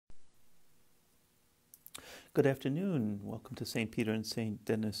Good afternoon. Welcome to St. Peter and St.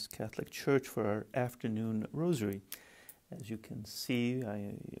 Denis Catholic Church for our afternoon Rosary. As you can see,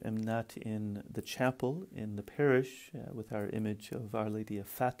 I am not in the chapel in the parish with our image of Our Lady of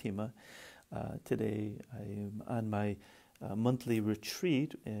Fatima. Today I am on my monthly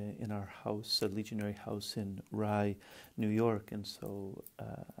retreat in our house, a legionary house in Rye, New York, and so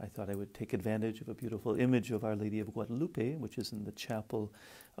I thought I would take advantage of a beautiful image of Our Lady of Guadalupe, which is in the chapel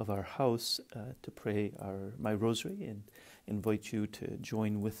of our house, to pray my rosary and invite you to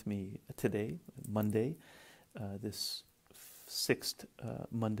join with me today, Monday, this sixth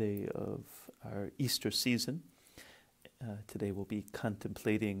Monday of our Easter season. Today we'll be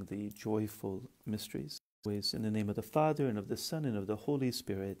contemplating the joyful mysteries. In the name of the Father, and of the Son, and of the Holy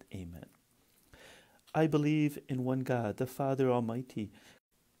Spirit. Amen. I believe in one God, the Father Almighty,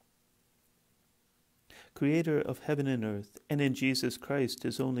 Creator of heaven and earth, and in Jesus Christ,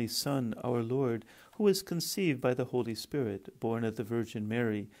 His only Son, our Lord, who was conceived by the Holy Spirit, born of the Virgin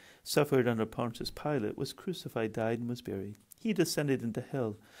Mary, suffered under Pontius Pilate, was crucified, died, and was buried. He descended into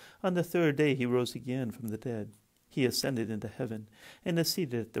hell. On the third day He rose again from the dead. He ascended into heaven, and is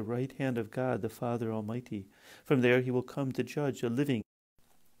seated at the right hand of God the Father Almighty. From there He will come to judge the living.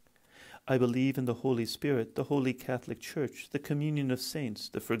 I believe in the Holy Spirit, the Holy Catholic Church, the communion of saints,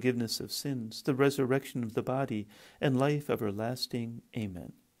 the forgiveness of sins, the resurrection of the body, and life everlasting.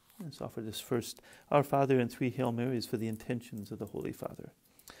 Amen. Let's offer this first, Our Father, and 3 Hail Marys for the intentions of the Holy Father.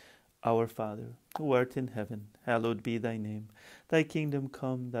 Our Father, who art in heaven, hallowed be thy name. Thy kingdom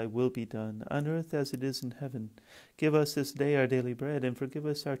come, thy will be done, on earth as it is in heaven. Give us this day our daily bread, and forgive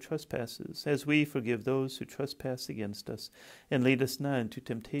us our trespasses, as we forgive those who trespass against us. And lead us not into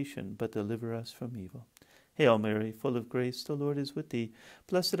temptation, but deliver us from evil. Hail Mary, full of grace, the Lord is with thee.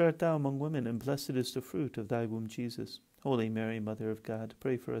 Blessed art thou among women, and blessed is the fruit of thy womb, Jesus. Holy Mary, Mother of God,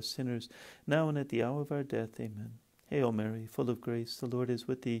 pray for us sinners, now and at the hour of our death. Amen. Hail Mary, full of grace, the Lord is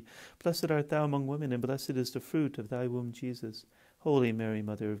with thee. Blessed art thou among women, and blessed is the fruit of thy womb, Jesus. Holy Mary,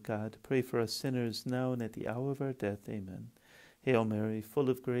 Mother of God, pray for us sinners, now and at the hour of our death. Amen. Hail Mary, full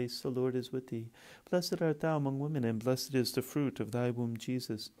of grace, the Lord is with thee. Blessed art thou among women, and blessed is the fruit of thy womb,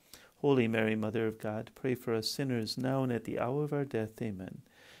 Jesus. Holy Mary, Mother of God, pray for us sinners, now and at the hour of our death. Amen.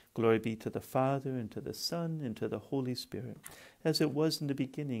 Glory be to the Father, and to the Son, and to the Holy Spirit, as it was in the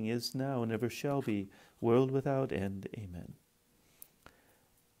beginning, is now, and ever shall be, world without end. Amen.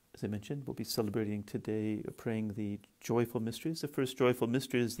 As I mentioned, we'll be celebrating today, praying the joyful mysteries. The first joyful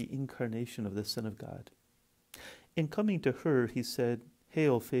mystery is the incarnation of the Son of God. In coming to her, He said,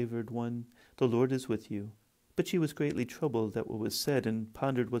 Hail, favored one, the Lord is with you. But she was greatly troubled at what was said, and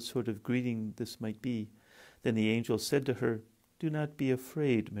pondered what sort of greeting this might be. Then the angel said to her, Do not be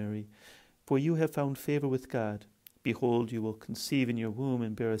afraid, Mary, for you have found favor with God. Behold, you will conceive in your womb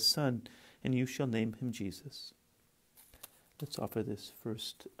and bear a son, and you shall name him Jesus. Let's offer this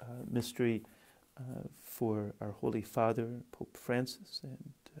first mystery for our Holy Father, Pope Francis,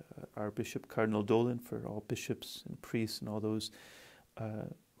 and our Bishop Cardinal Dolan, for all bishops and priests and all those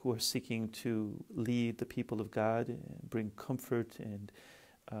who are seeking to lead the people of God and bring comfort and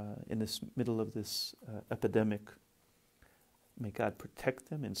in this middle of this epidemic. May God protect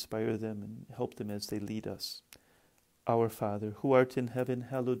them, inspire them, and help them as they lead us. Our Father, who art in heaven,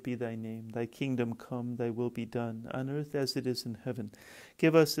 hallowed be thy name. Thy kingdom come, thy will be done, on earth as it is in heaven.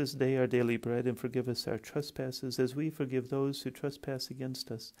 Give us this day our daily bread, and forgive us our trespasses, as we forgive those who trespass against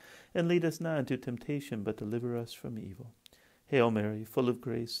us. And lead us not into temptation, but deliver us from evil. Hail Mary, full of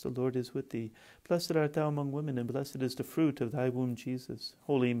grace, the Lord is with thee. Blessed art thou among women, and blessed is the fruit of thy womb, Jesus.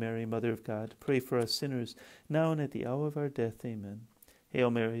 Holy Mary, Mother of God, pray for us sinners, now and at the hour of our death. Amen. Hail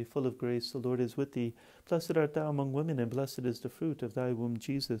Mary, full of grace, the Lord is with thee. Blessed art thou among women, and blessed is the fruit of thy womb,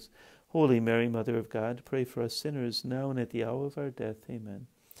 Jesus. Holy Mary, Mother of God, pray for us sinners, now and at the hour of our death. Amen.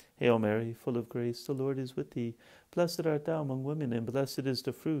 Hail Mary, full of grace, the Lord is with thee. Blessed art thou among women, and blessed is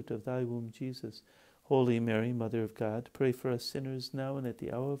the fruit of thy womb, Jesus. Holy Mary, Mother of God, pray for us sinners, now and at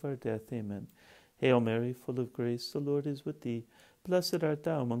the hour of our death. Amen. Hail Mary, full of grace, the Lord is with thee. Blessed art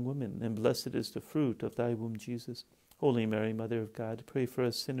thou among women, and blessed is the fruit of thy womb, Jesus. Holy Mary, Mother of God, pray for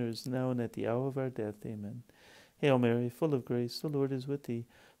us sinners, now and at the hour of our death. Amen. Hail Mary, full of grace, the Lord is with thee.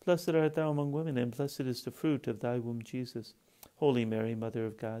 Blessed art thou among women, and blessed is the fruit of thy womb, Jesus. Holy Mary, Mother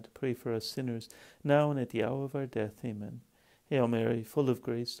of God, pray for us sinners, now and at the hour of our death. Amen. Hail Mary, full of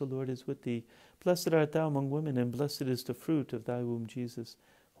grace, the Lord is with thee. Blessed art thou among women, and blessed is the fruit of thy womb, Jesus.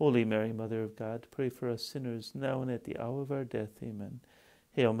 Holy Mary, Mother of God, pray for us sinners, now and at the hour of our death. Amen.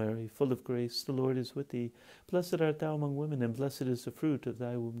 Hail Mary, full of grace, the Lord is with thee. Blessed art thou among women, and blessed is the fruit of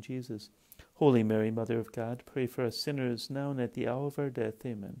thy womb, Jesus. Holy Mary, Mother of God, pray for us sinners, now and at the hour of our death.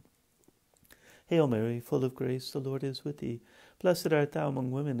 Amen. Hail Mary, full of grace, the Lord is with thee. Blessed art thou among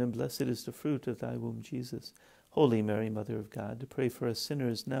women, and blessed is the fruit of thy womb, Jesus. Holy Mary, Mother of God, pray for us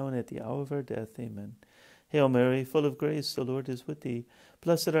sinners, now and at the hour of our death. Amen. Hail Mary, full of grace, the Lord is with thee.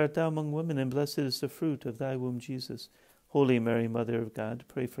 Blessed art thou among women, and blessed is the fruit of thy womb, Jesus. Holy Mary, Mother of God,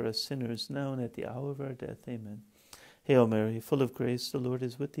 pray for us sinners, now and at the hour of our death. Amen. Hail Mary, full of grace, the Lord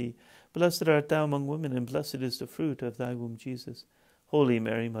is with thee. Blessed art thou among women, and blessed is the fruit of thy womb, Jesus. Holy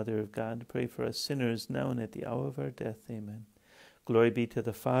Mary, Mother of God, pray for us sinners, now and at the hour of our death. Amen. Glory be to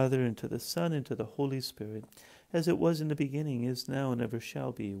the Father, and to the Son, and to the Holy Spirit, as it was in the beginning, is now, and ever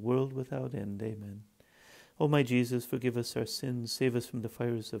shall be, world without end. Amen. O my Jesus, forgive us our sins, save us from the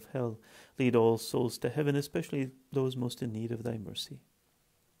fires of hell, lead all souls to heaven, especially those most in need of thy mercy.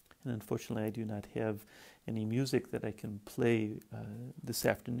 And unfortunately, I do not have any music that I can play this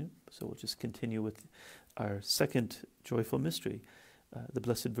afternoon, so we'll just continue with our second joyful mystery. The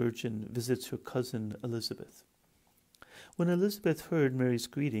Blessed Virgin visits her cousin Elizabeth. When Elizabeth heard Mary's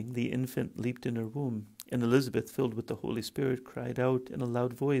greeting, the infant leaped in her womb, and Elizabeth, filled with the Holy Spirit, cried out in a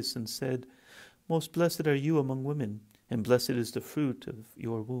loud voice and said, Most blessed are you among women, and blessed is the fruit of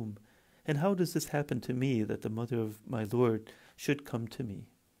your womb. And how does this happen to me, that the mother of my Lord should come to me?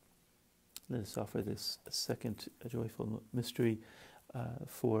 Let us offer this second joyful mystery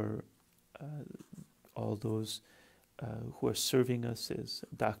for all those who are serving us as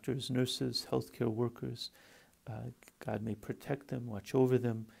doctors, nurses, healthcare workers. God may protect them, watch over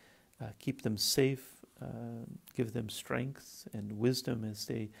them, keep them safe, give them strength and wisdom as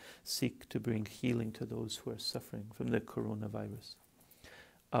they seek to bring healing to those who are suffering from the coronavirus.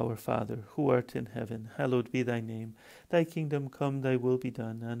 Our Father, who art in heaven, hallowed be thy name. Thy kingdom come, thy will be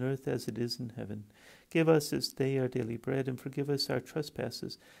done, on earth as it is in heaven. Give us this day our daily bread, and forgive us our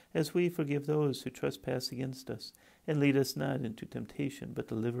trespasses, as we forgive those who trespass against us. And lead us not into temptation, but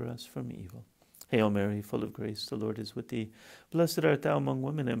deliver us from evil. Hail Mary, full of grace, the Lord is with thee. Blessed art thou among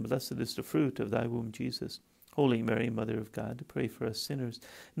women, and blessed is the fruit of thy womb, Jesus. Holy Mary, Mother of God, pray for us sinners,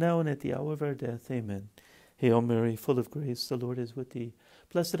 now and at the hour of our death. Amen. Hail Mary, full of grace, the Lord is with thee.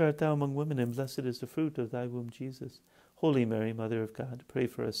 Blessed art thou among women, and blessed is the fruit of thy womb, Jesus. Holy Mary, Mother of God, pray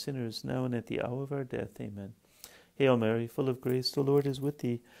for us sinners, now and at the hour of our death. Amen. Hail Mary, full of grace, the Lord is with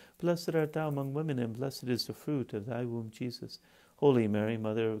thee. Blessed art thou among women, and blessed is the fruit of thy womb, Jesus. Holy Mary,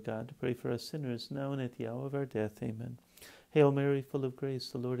 Mother of God, pray for us sinners, now and at the hour of our death. Amen. Hail Mary, full of grace,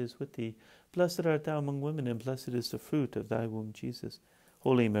 the Lord is with thee. Blessed art thou among women, and blessed is the fruit of thy womb, Jesus.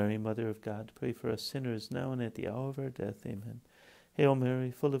 Holy Mary, Mother of God, pray for us sinners, now and at the hour of our death. Amen. Hail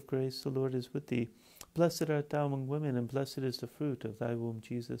Mary, full of grace, the Lord is with thee. Blessed art thou among women, and blessed is the fruit of thy womb,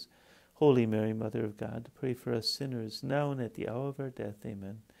 Jesus. Holy Mary, Mother of God, pray for us sinners, now and at the hour of our death.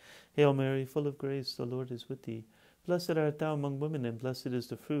 Amen. Hail Mary, full of grace, the Lord is with thee. Blessed art thou among women, and blessed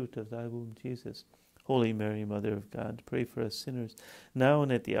is the fruit of thy womb, Jesus. Holy Mary, Mother of God, pray for us sinners, now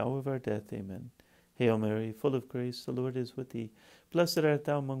and at the hour of our death. Amen. Hail Mary, full of grace, the Lord is with thee. Blessed art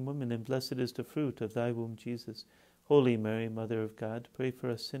thou among women, and blessed is the fruit of thy womb, Jesus. Holy Mary, Mother of God, pray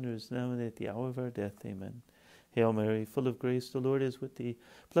for us sinners, now and at the hour of our death. Amen. Hail Mary, full of grace, the Lord is with thee.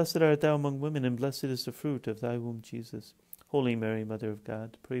 Blessed art thou among women, and blessed is the fruit of thy womb, Jesus. Holy Mary, Mother of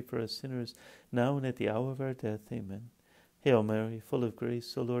God, pray for us sinners, now and at the hour of our death. Amen. Hail Mary, full of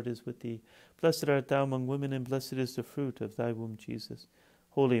grace, the Lord is with thee. Blessed art thou among women, and blessed is the fruit of thy womb, Jesus.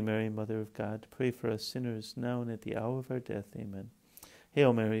 Holy Mary, Mother of God, pray for us sinners, now and at the hour of our death. Amen.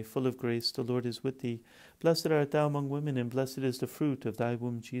 Hail Mary, full of grace, the Lord is with thee. Blessed art thou among women, and blessed is the fruit of thy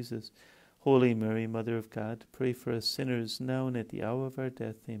womb, Jesus. Holy Mary, Mother of God, pray for us sinners, now and at the hour of our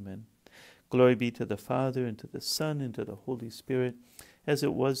death. Amen. Glory be to the Father, and to the Son, and to the Holy Spirit, as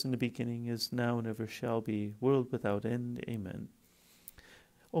it was in the beginning, is now, and ever shall be, world without end. Amen.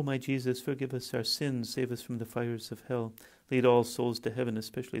 O my Jesus, forgive us our sins, save us from the fires of hell, lead all souls to heaven,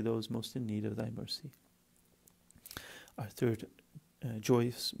 especially those most in need of thy mercy. Our third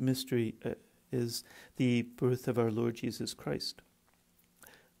joyous mystery is the birth of our Lord Jesus Christ.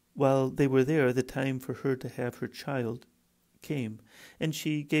 While they were there, the time for her to have her child came, and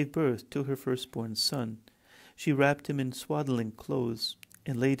she gave birth to her firstborn son. She wrapped him in swaddling clothes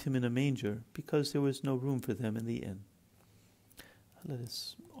and laid him in a manger, because there was no room for them in the inn. Let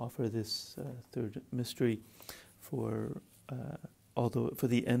us offer this third mystery for an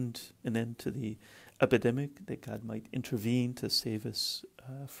end to the epidemic, that God might intervene to save us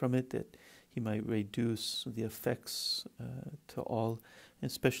from it, that he might reduce the effects to all, and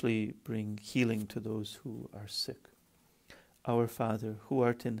especially bring healing to those who are sick. Our Father, who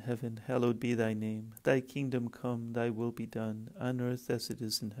art in heaven, hallowed be thy name. Thy kingdom come, thy will be done, on earth as it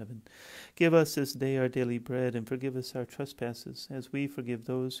is in heaven. Give us this day our daily bread, and forgive us our trespasses, as we forgive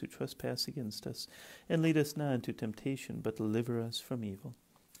those who trespass against us. And lead us not into temptation, but deliver us from evil.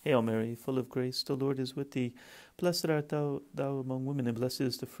 Hail Mary, full of grace, the Lord is with thee. Blessed art thou among women, and blessed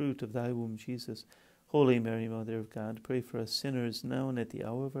is the fruit of thy womb, Jesus. Holy Mary, Mother of God, pray for us sinners, now and at the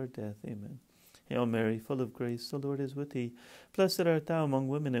hour of our death. Amen. Hail Mary, full of grace, the Lord is with thee. Blessed art thou among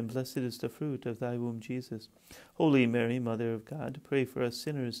women, and blessed is the fruit of thy womb, Jesus. Holy Mary, Mother of God, pray for us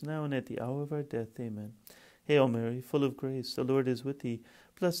sinners, now and at the hour of our death. Amen. Hail Mary, full of grace, the Lord is with thee.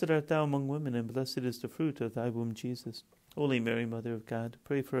 Blessed art thou among women, and blessed is the fruit of thy womb, Jesus. Holy Mary, Mother of God,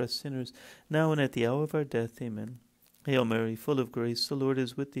 pray for us sinners, now and at the hour of our death. Amen. Hail Mary, full of grace, the Lord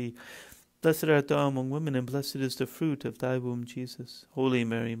is with thee. Blessed art thou among women, and blessed is the fruit of thy womb, Jesus. Holy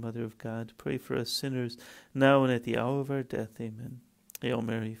Mary, Mother of God, pray for us sinners, now and at the hour of our death. Amen. Hail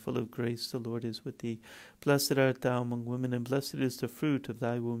Mary, full of grace, the Lord is with thee. Blessed art thou among women, and blessed is the fruit of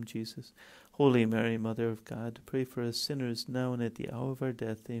thy womb, Jesus. Holy Mary, Mother of God, pray for us sinners, now and at the hour of our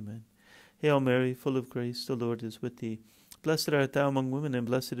death. Amen. Hail Mary, full of grace, the Lord is with thee. Blessed art thou among women, and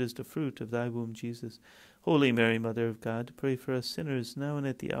blessed is the fruit of thy womb, Jesus. Holy Mary, Mother of God, pray for us sinners, now and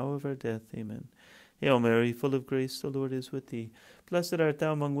at the hour of our death. Amen. Hail Mary, full of grace, the Lord is with thee. Blessed art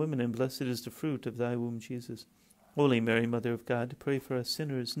thou among women, and blessed is the fruit of thy womb, Jesus. Holy Mary, Mother of God, pray for us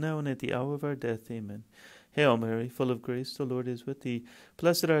sinners, now and at the hour of our death. Amen. Hail Mary, full of grace, the Lord is with thee.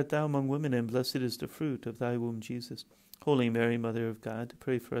 Blessed art thou among women, and blessed is the fruit of thy womb, Jesus. Holy Mary, Mother of God,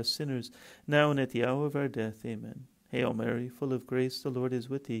 pray for us sinners, now and at the hour of our death. Amen. Hail Mary, full of grace, the Lord is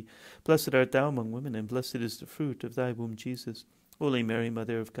with thee. Blessed art thou among women, and blessed is the fruit of thy womb, Jesus. Holy Mary,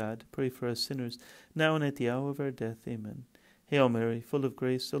 Mother of God, pray for us sinners, now and at the hour of our death. Amen. Hail Mary, full of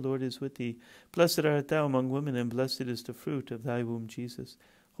grace, the Lord is with thee. Blessed art thou among women, and blessed is the fruit of thy womb, Jesus.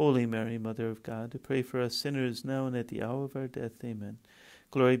 Holy Mary, Mother of God, pray for us sinners, now and at the hour of our death. Amen.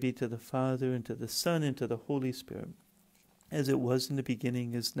 Glory be to the Father, and to the Son, and to the Holy Spirit, as it was in the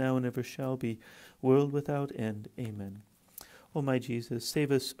beginning, is now, and ever shall be, world without end. Amen. O my Jesus,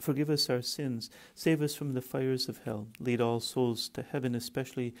 save us, forgive us our sins, save us from the fires of hell, lead all souls to heaven,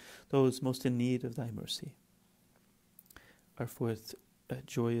 especially those most in need of thy mercy. Our fourth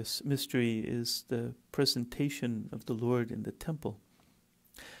joyous mystery is the presentation of the Lord in the temple.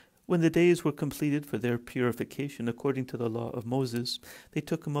 When the days were completed for their purification according to the law of Moses, they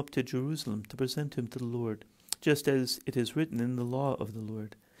took him up to Jerusalem to present him to the Lord, just as it is written in the law of the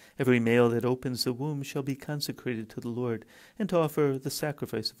Lord. Every male that opens the womb shall be consecrated to the Lord, and to offer the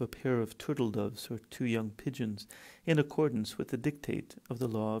sacrifice of a pair of turtle doves or 2 young pigeons, in accordance with the dictate of the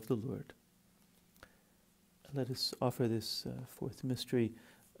law of the Lord. Let us offer this fourth mystery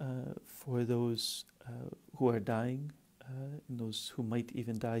for those who are dying, and those who might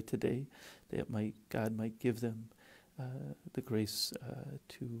even die today, that God might give them the grace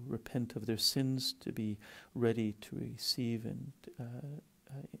to repent of their sins, to be ready to receive and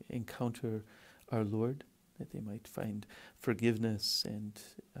encounter our Lord, that they might find forgiveness and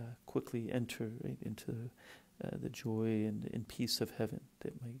quickly enter into the joy and peace of heaven,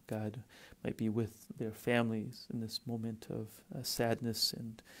 that God might be with their families in this moment of sadness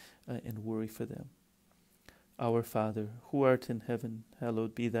and worry for them. Our Father, who art in heaven,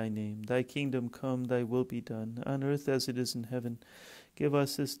 hallowed be thy name. Thy kingdom come, thy will be done, on earth as it is in heaven. Give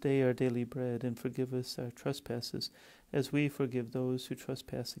us this day our daily bread, and forgive us our trespasses, as we forgive those who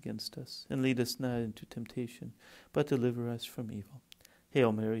trespass against us. And lead us not into temptation, but deliver us from evil.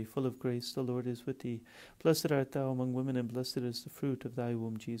 Hail Mary, full of grace, the Lord is with thee. Blessed art thou among women, and blessed is the fruit of thy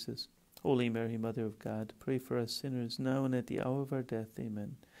womb, Jesus. Holy Mary, Mother of God, pray for us sinners, now and at the hour of our death.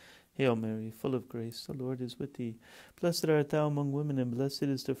 Amen. Hail Mary, full of grace, the Lord is with thee. Blessed art thou among women, and blessed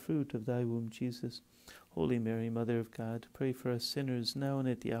is the fruit of thy womb, Jesus. Holy Mary, Mother of God, pray for us sinners, now and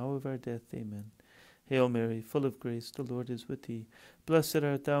at the hour of our death. Amen. Hail Mary, full of grace, the Lord is with thee. Blessed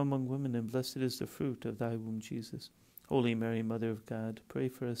art thou among women, and blessed is the fruit of thy womb, Jesus. Holy Mary, Mother of God, pray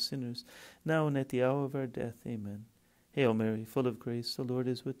for us sinners, now and at the hour of our death. Amen. Hail Mary, full of grace, the Lord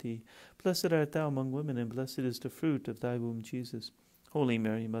is with thee. Blessed art thou among women, and blessed is the fruit of thy womb, Jesus. Holy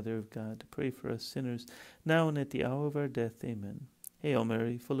Mary, Mother of God, pray for us sinners, now and at the hour of our death. Amen. Hail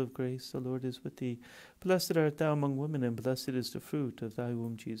Mary, full of grace, the Lord is with thee. Blessed art thou among women, and blessed is the fruit of thy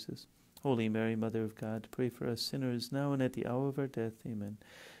womb, Jesus. Holy Mary, Mother of God, pray for us sinners, now and at the hour of our death. Amen.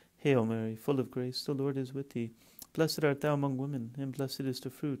 Hail Mary, full of grace, the Lord is with thee. Blessed art thou among women, and blessed is the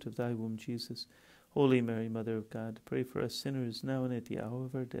fruit of thy womb, Jesus. Holy Mary, Mother of God, pray for us sinners, now and at the hour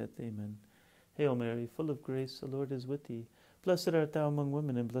of our death. Amen. Hail Mary, full of grace, the Lord is with thee. Blessed art thou among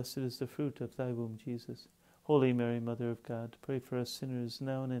women, and blessed is the fruit of thy womb, Jesus. Holy Mary, Mother of God, pray for us sinners,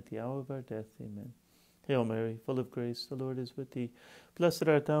 now and at the hour of our death. Amen. Hail Mary, full of grace, the Lord is with thee. Blessed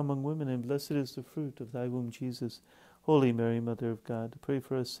art thou among women, and blessed is the fruit of thy womb, Jesus. Holy Mary, Mother of God, pray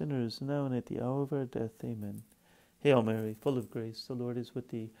for us sinners, now and at the hour of our death. Amen. Hail Mary, full of grace, the Lord is with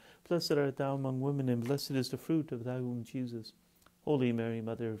thee. Blessed art thou among women, and blessed is the fruit of thy womb, Jesus. Holy Mary,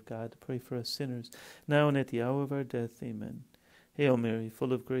 Mother of God, pray for us sinners, now and at the hour of our death. Amen. Hail Mary,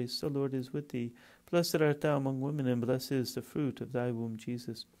 full of grace, the Lord is with thee. Blessed art thou among women, and blessed is the fruit of thy womb,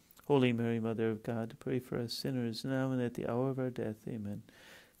 Jesus. Holy Mary, Mother of God, pray for us sinners, now and at the hour of our death. Amen.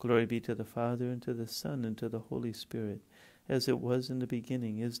 Glory be to the Father, and to the Son, and to the Holy Spirit, as it was in the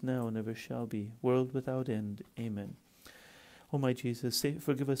beginning, is now, and ever shall be, world without end. Amen. O my Jesus,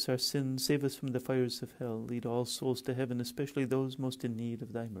 forgive us our sins, save us from the fires of hell, lead all souls to heaven, especially those most in need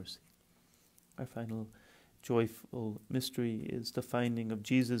of thy mercy. Our final joyful mystery is the finding of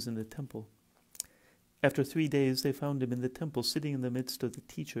Jesus in the temple. After 3 days they found him in the temple, sitting in the midst of the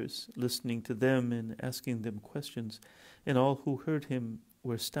teachers, listening to them and asking them questions, and all who heard him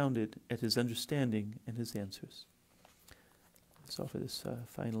were astounded at his understanding and his answers. Let's offer this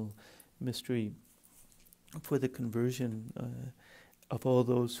final mystery for the conversion of all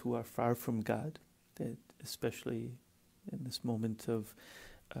those who are far from God, that especially in this moment of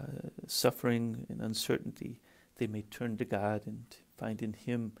suffering and uncertainty, they may turn to God and find in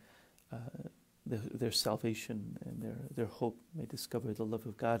him their salvation, and their hope may discover the love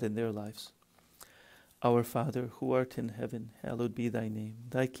of God in their lives. Our Father, who art in heaven, hallowed be thy name.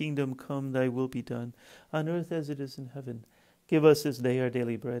 Thy kingdom come, thy will be done, on earth as it is in heaven. Give us this day our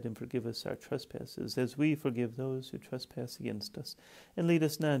daily bread, and forgive us our trespasses, as we forgive those who trespass against us. And lead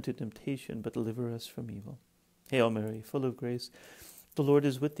us not into temptation, but deliver us from evil. Hail Mary, full of grace, the Lord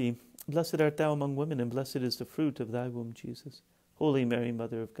is with thee. Blessed art thou among women, and blessed is the fruit of thy womb, Jesus. Holy Mary,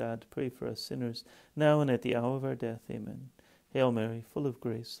 Mother of God, pray for us sinners, now and at the hour of our death. Amen. Hail Mary, full of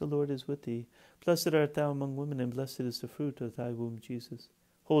grace, the Lord is with thee. Blessed art thou among women, and blessed is the fruit of thy womb, Jesus.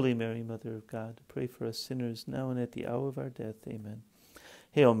 Holy Mary, Mother of God, pray for us sinners, now and at the hour of our death. Amen.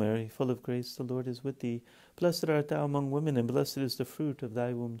 Hail Mary, full of grace, the Lord is with thee. Blessed art thou among women, and blessed is the fruit of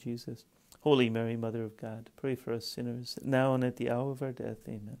thy womb, Jesus. Holy Mary, Mother of God, pray for us sinners, now and at the hour of our death.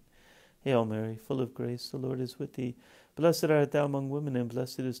 Amen. Hail Mary, full of grace, the Lord is with thee. Blessed art thou among women, and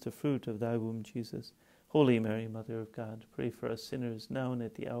blessed is the fruit of thy womb, Jesus. Holy Mary, Mother of God, pray for us sinners, now and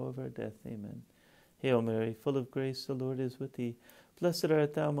at the hour of our death. Amen. Hail Mary, full of grace, the Lord is with thee. Blessed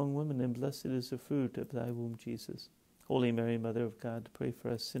art thou among women, and blessed is the fruit of thy womb, Jesus. Holy Mary, Mother of God, pray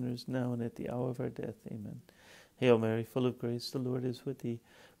for us sinners, now and at the hour of our death. Amen. Hail Mary, full of grace, the Lord is with thee.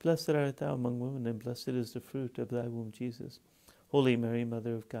 Blessed art thou among women, and blessed is the fruit of thy womb, Jesus. Holy Mary,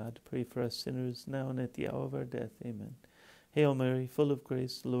 Mother of God, pray for us sinners, now and at the hour of our death. Amen. Hail Mary, full of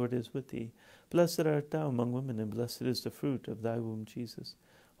grace, the Lord is with thee. Blessed art thou among women, and blessed is the fruit of thy womb, Jesus.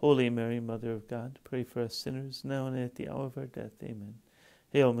 Holy Mary, Mother of God, pray for us sinners, now and at the hour of our death. Amen.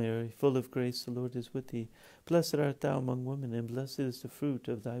 Hail Mary, full of grace, the Lord is with thee. Blessed art thou among women, and blessed is the fruit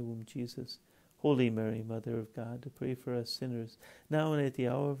of thy womb, Jesus. Holy Mary, Mother of God, pray for us sinners, now and at the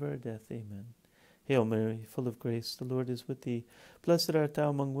hour of our death. Amen. Hail Mary, full of grace, the Lord is with thee. Blessed art thou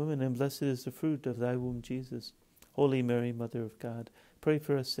among women, and blessed is the fruit of thy womb, Jesus. Holy Mary, Mother of God, pray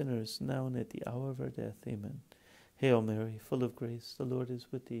for us sinners, now and at the hour of our death. Amen. Hail Mary, full of grace, the Lord is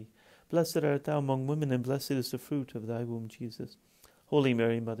with thee. Blessed art thou among women, and blessed is the fruit of thy womb, Jesus. Holy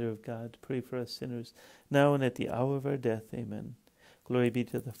Mary, Mother of God, pray for us sinners, now and at the hour of our death. Amen. Glory be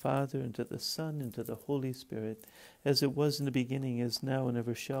to the Father, and to the Son, and to the Holy Spirit, as it was in the beginning, is now, and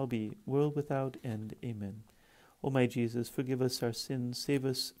ever shall be, world without end. Amen. O my Jesus, forgive us our sins, save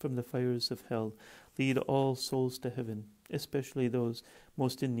us from the fires of hell, lead all souls to heaven, especially those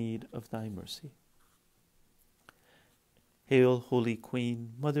most in need of thy mercy. Hail, Holy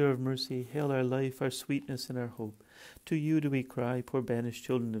Queen, Mother of Mercy, hail our life, our sweetness, and our hope. To you do we cry, poor banished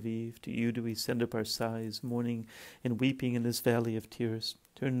children of Eve. To you do we send up our sighs, mourning and weeping in this valley of tears.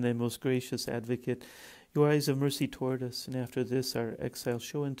 Turn then, most gracious Advocate, your eyes of mercy toward us, and after this our exile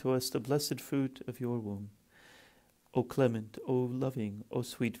show unto us the blessed fruit of your womb. O clement, O loving, O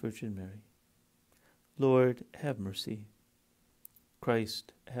sweet Virgin Mary. Lord, have mercy.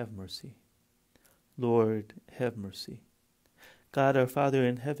 Christ, have mercy. Lord, have mercy. God our Father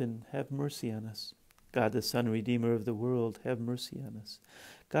in heaven, have mercy on us. God the Son, Redeemer of the world, have mercy on us.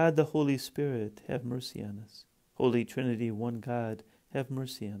 God the Holy Spirit, have mercy on us. Holy Trinity, one God, have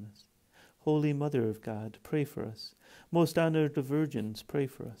mercy on us. Holy Mother of God, pray for us. Most honored of virgins, pray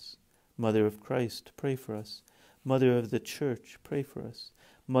for us. Mother of Christ, pray for us. Mother of the Church, pray for us.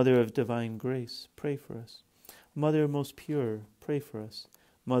 Mother of divine grace, pray for us. Mother most pure, pray for us.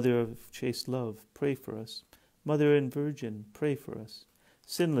 Mother of chaste love, pray for us. Mother and Virgin, pray for us.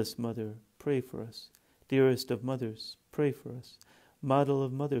 Sinless Mother, pray for us. Dearest of mothers, pray for us. Model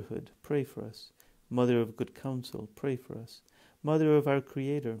of motherhood, pray for us. Mother of good counsel, pray for us. Mother of our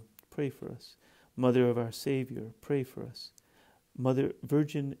Creator, pray for us. Mother of our Savior, pray for us. Mother,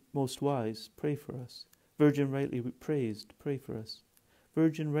 Virgin most wise, pray for us. Virgin rightly praised, pray for us.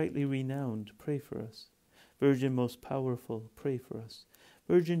 Virgin rightly renowned, pray for us. Virgin most powerful, pray for us.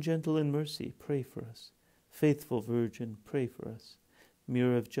 Virgin gentle in mercy, pray for us. Faithful Virgin, pray for us.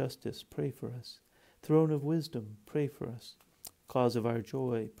 Mirror of justice, pray for us. Throne of wisdom, pray for us. Cause of our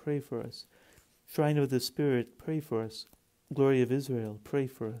joy, pray for us. Shrine of the Spirit, pray for us. Glory of Israel, pray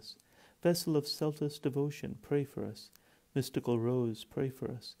for us. Vessel of selfless devotion, pray for us. Mystical Rose, pray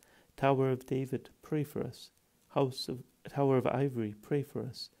for us. Tower of David, pray for us. Tower of Ivory, pray for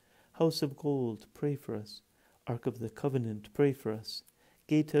us. House of Gold, pray for us. Ark of the Covenant, pray for us.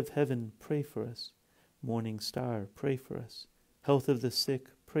 Gate of Heaven, pray for us. Morning Star, pray for us. Health of the sick,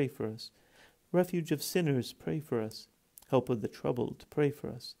 pray for us. Refuge of sinners, pray for us. Help of the troubled, pray for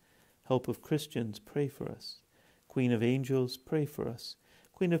us. Help of Christians, pray for us. Queen of angels, pray for us.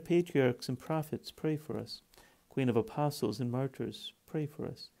 Queen of patriarchs and prophets, pray for us. Queen of apostles and martyrs, pray for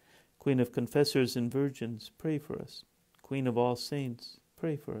us. Queen of confessors and virgins, pray for us. Queen of all saints,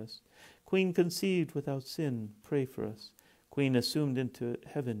 pray for us. Queen conceived without sin, pray for us. Queen assumed into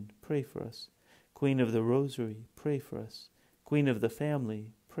heaven, pray for us. Queen of the Rosary, pray for us. Queen of the family,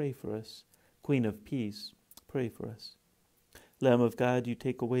 pray for us. Queen of peace, pray for us. Lamb of God, you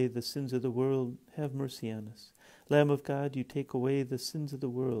take away the sins of the world, have mercy on us. Lamb of God, you take away the sins of the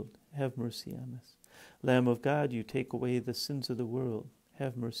world, have mercy on us. Lamb of God, you take away the sins of the world,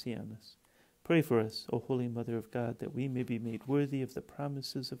 have mercy on us. Pray for us, O Holy Mother of God, that we may be made worthy of the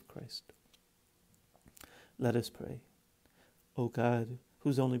promises of Christ. Let us pray. O God,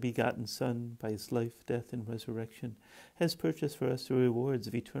 whose only begotten Son, by his life, death, and resurrection, has purchased for us the rewards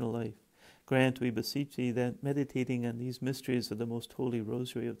of eternal life, grant, we beseech thee, that, meditating on these mysteries of the most holy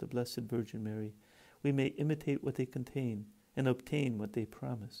Rosary of the Blessed Virgin Mary, we may imitate what they contain and obtain what they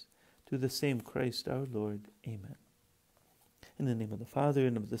promise. Through the same Christ our Lord. Amen. In the name of the Father,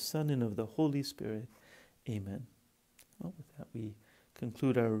 and of the Son, and of the Holy Spirit. Amen. Well, with that, we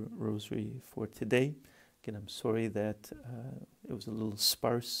conclude our Rosary for today. Again, I'm sorry that it was a little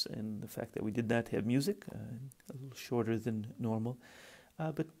sparse in the fact that we did not have music, a little shorter than normal.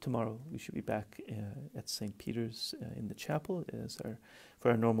 But tomorrow we should be back at St. Peter's in the chapel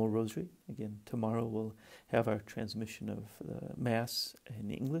for our normal Rosary. Again, tomorrow we'll have our transmission of the Mass in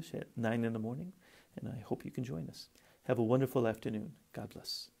English at 9 in the morning, and I hope you can join us. Have a wonderful afternoon. God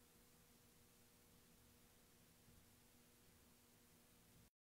bless.